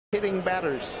hitting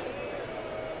batters.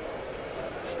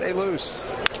 Stay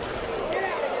loose.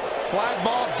 Fly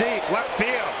ball deep, left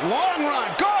field, long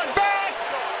run, going back,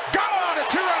 gone! A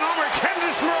two-run homer.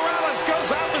 Kendrys Morales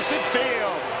goes opposite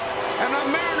field, and the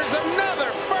Mariners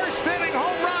another first-inning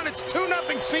home run. It's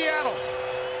 2-0 Seattle.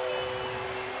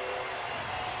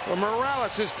 For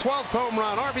Morales, his 12th home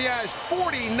run. RBIs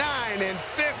 49 and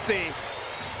 50.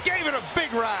 Gave it a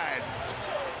big ride.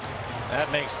 That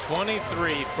makes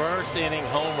 23 first-inning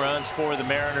home runs for the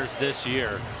Mariners this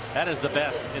year. That is the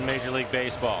best in Major League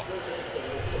Baseball.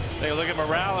 Take a look at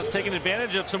Morales taking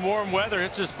advantage of some warm weather.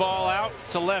 Hits this ball out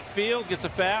to left field, gets a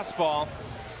fastball.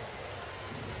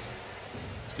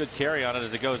 It's a good carry on it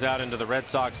as it goes out into the Red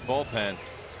Sox bullpen.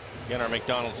 Again, our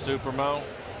McDonald Supermo.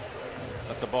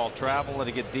 Let the ball travel, let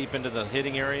it get deep into the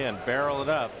hitting area and barrel it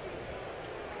up.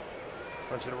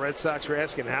 A bunch of the Red Sox were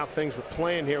asking how things were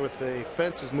playing here with the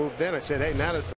fences moved in. I said, hey, now that